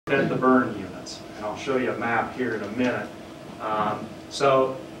at the burn units, and I'll show you a map here in a minute.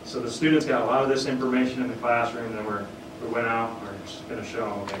 So the students got a lot of this information in the classroom, and then we went out and we're just going to show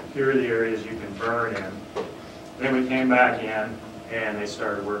them, okay, here are the areas you can burn in. Then we came back in, and they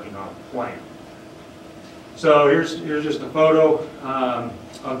started working on a plan. So here's just a photo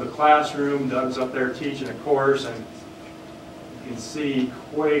of the classroom. Doug's up there teaching a course, and you can see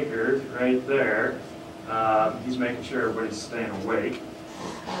Quaker right there. He's making sure everybody's staying awake.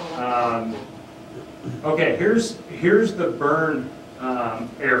 Okay, here's the burn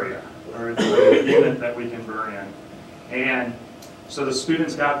area, or the unit that we can burn in. And so the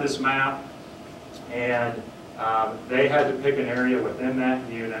students got this map, and they had to pick an area within that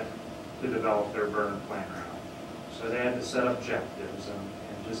unit to develop their burn plan around. So they had to set objectives and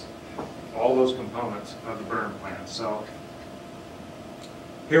just all those components of the burn plan. So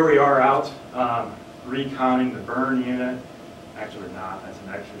here we are out reconning the burn unit. Actually, we're not. That's an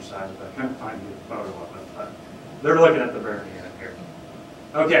exercise, but I couldn't find a photo of it. But they're looking at the burn unit here.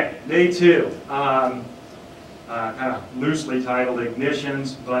 Okay, day 2. Kind of loosely titled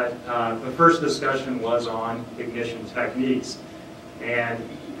ignitions, but the first discussion was on ignition techniques. And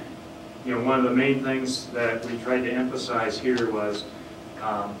one of the main things that we tried to emphasize here was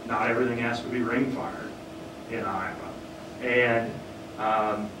not everything has to be ring fired in Iowa. And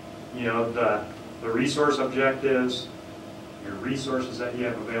the resource objectives, your resources that you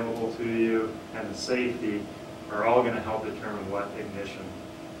have available to you, and the safety are all going to help determine what ignition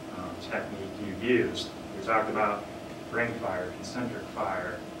technique you used. We talked about ring fire, concentric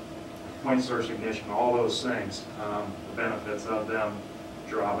fire, point source ignition, all those things, the benefits of them,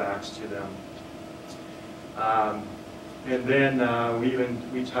 drawbacks to them. And then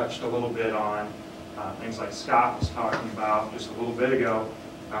we touched a little bit on things like Scott was talking about just a little bit ago,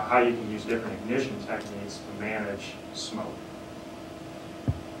 how you can use different ignition techniques to manage smoke.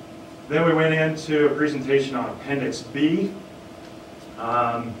 Then we went into a presentation on Appendix B.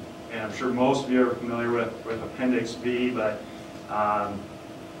 And I'm sure most of you are familiar with Appendix B, but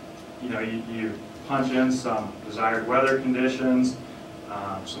you punch in some desired weather conditions,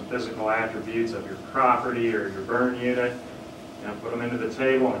 some physical attributes of your property or your burn unit, and put them into the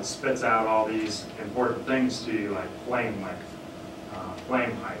table, and it spits out all these important things to you, like flame length,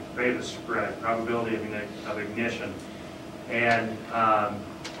 flame height, rate of spread, probability of ignition, and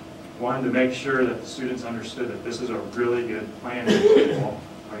wanted to make sure that the students understood that this is a really good planning tool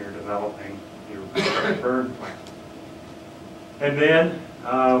when you're developing your burn plan. And then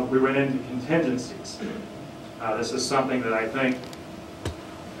we went into contingencies. This is something that I think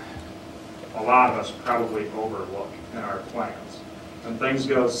a lot of us probably overlook in our plans. When things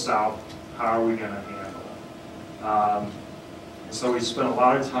go south, how are we going to handle it? And so we spent a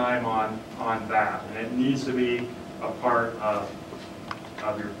lot of time on that, and it needs to be a part of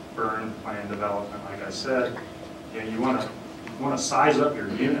your burn plan development. Like I said, you want to size up your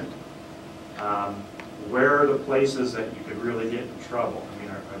unit. Where are the places that you could really get in trouble? I mean,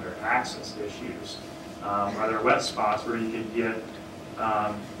 are there access issues? Are there wet spots where you could get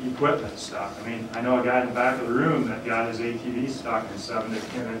equipment stuck? I mean, I know a guy in the back of the room that got his ATV stuck in 7 to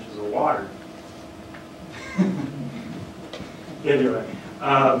 10 inches of water. Anyway,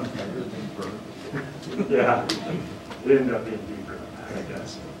 yeah, it ended up being deeper than that, I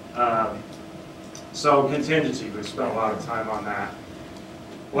guess. So contingency, we spent a lot of time on that.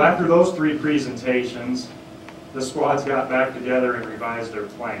 Well, after those 3 presentations, the squads got back together and revised their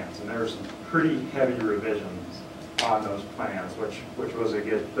plans, and there were some pretty heavy revisions on those plans, which was a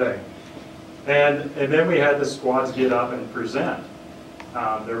good thing. And then we had the squads get up and present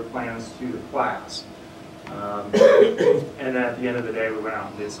their plans to the class. And then at the end of the day, we went out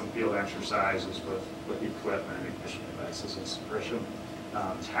and did some field exercises with equipment, ignition devices, and suppression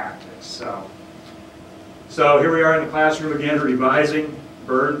tactics. So here we are in the classroom again, revising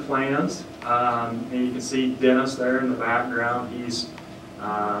burn plans. And you can see Dennis there in the background. He's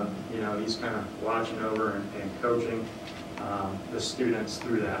he's kind of watching over and coaching the students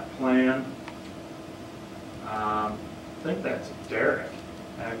through that plan. I think that's Derek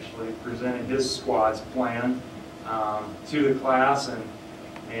actually presenting his squad's plan to the class,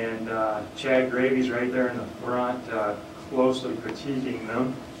 and Chad Gravy's right there in the front, closely critiquing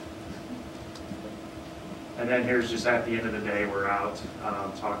them. And then here's just at the end of the day, we're out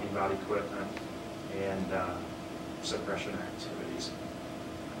talking about equipment and suppression activities.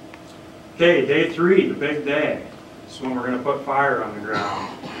 Okay, day 3, the big day. This is when we're going to put fire on the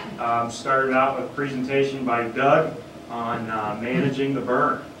ground. Started out with a presentation by Doug on managing the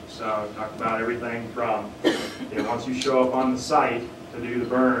burn. So we talked about everything from, once you show up on the site to do the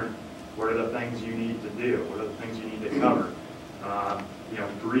burn, what are the things you need to do? What are the things you need to cover?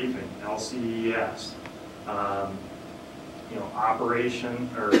 Brief LCES, operation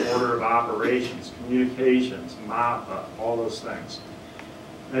or order of operations, communications, MAPA, all those things.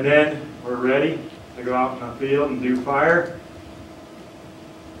 And then we're ready to go out in the field and do fire.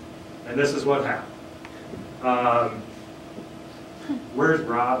 And this is what happened. Where's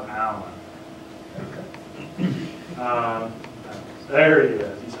Rob Allen? There he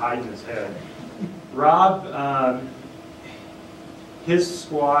is. He's hiding his head. Rob, his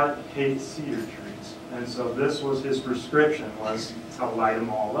squad hates cedar trees, and so this was his prescription, was to light them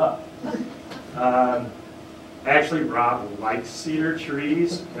all up. Actually, Rob likes cedar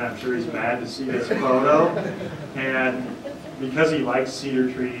trees, and I'm sure he's mad to see this photo. And because he likes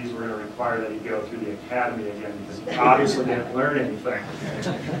cedar trees, we're going to require that he go through the academy again, because he obviously didn't learn anything.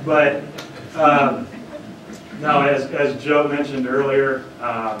 But no, as Joe mentioned earlier,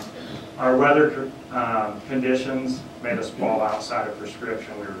 our weather conditions made us fall outside of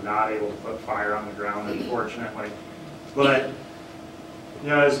prescription. We were not able to put fire on the ground, unfortunately. But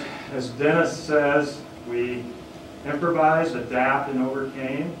as Dennis says, we improvised, adapted, and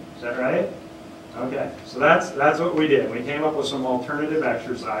overcame. Is that right? Okay, so that's what we did. We came up with some alternative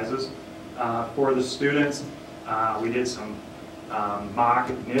exercises for the students. We did some mock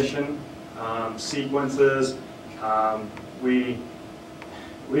ignition sequences. We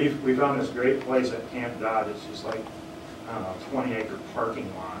found this great place at Camp Dodge. It's just like, I don't know, 20-acre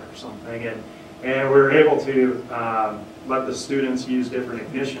parking lot or something. And we were able to let the students use different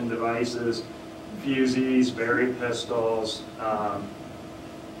ignition devices, fusees, berry pistols,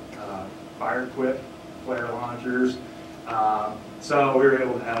 fire quip, flare launchers. So we were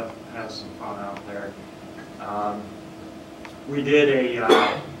able to have some fun out there. We did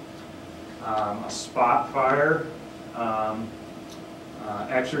a spot fire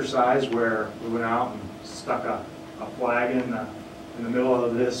exercise where we went out and stuck a flag in the middle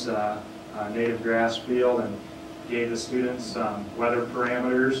of this native grass field and gave the students some weather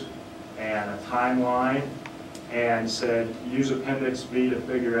parameters and a timeline, and said use Appendix B to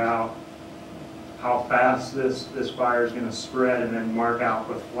figure out how fast this fire is going to spread, and then mark out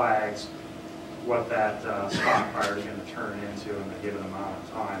with flags what that spot fire is going to turn into in a given amount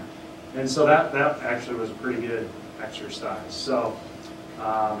of time. And so that actually was a pretty good exercise. So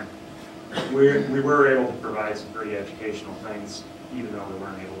we were able to provide some pretty educational things, even though we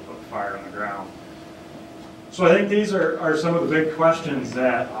weren't able to put fire on the ground. So I think these are some of the big questions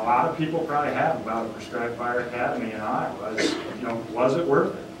that a lot of people probably have about a prescribed fire academy in Iowa. Was it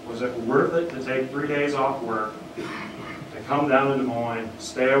worth it? Was it worth it to take 3 days off work, to come down to Des Moines,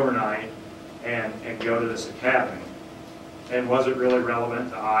 stay overnight, and go to this academy? And was it really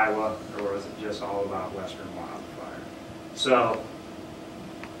relevant to Iowa, or was it just all about western wildfire? So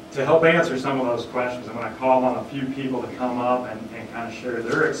to help answer some of those questions, I'm going to call on a few people to come up and kind of share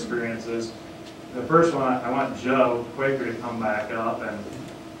their experiences. The first one, I want Joe Quaker to come back up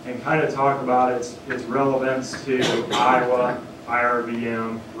and kind of talk about its relevance to Iowa,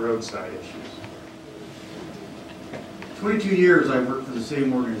 IRBM, roadside issues. 22 years I've worked for the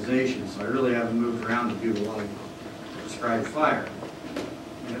same organization, so I really haven't moved around to do a lot of prescribed fire.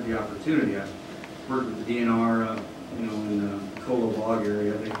 I had the opportunity. I worked with the DNR, in the Colo Bog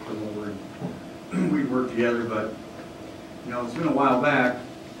area. They'd come over and we'd work together, but it's been a while back.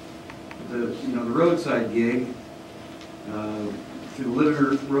 The roadside gig through the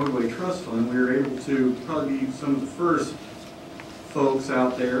Litter Roadway Trust Fund, we were able to probably be some of the first folks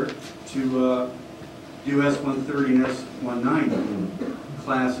out there to do S-130 and S-190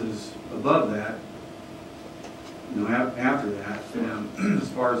 classes above that. After that, as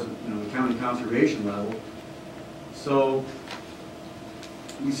far as the county conservation level. So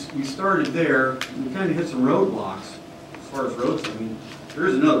we started there. We kind of hit some roadblocks as far as roads. I mean, there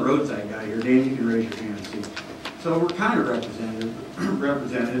is another roadside guy here. Dan, you can raise your hand and see. So we're kind of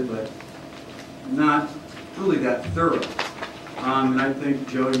represented, but not really that thorough. And I think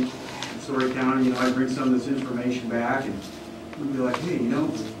Joe in Story County, I bring some of this information back, and we'd be like, hey,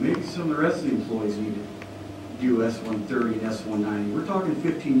 maybe some of the rest of the employees need to do S-130 and S-190. We're talking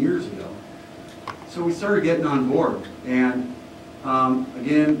 15 years ago. So we started getting on board, and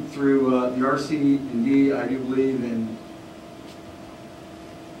again, through the RC&D, I do believe in,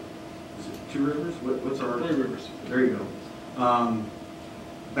 is it Two Rivers? What's our? Three Rivers. There you go.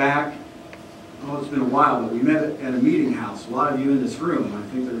 Back, it's been a while, but we met at a meeting house. A lot of you in this room, I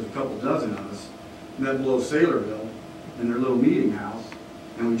think there's a couple dozen of us, met below Saylorville in their little meeting house,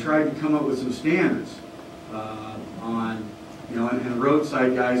 and we tried to come up with some standards on, and the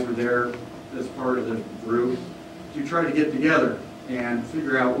roadside guys were there as part of the group to try to get together and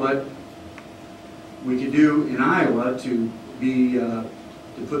figure out what we could do in Iowa to be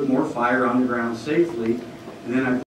to put more fire on the ground safely. And then I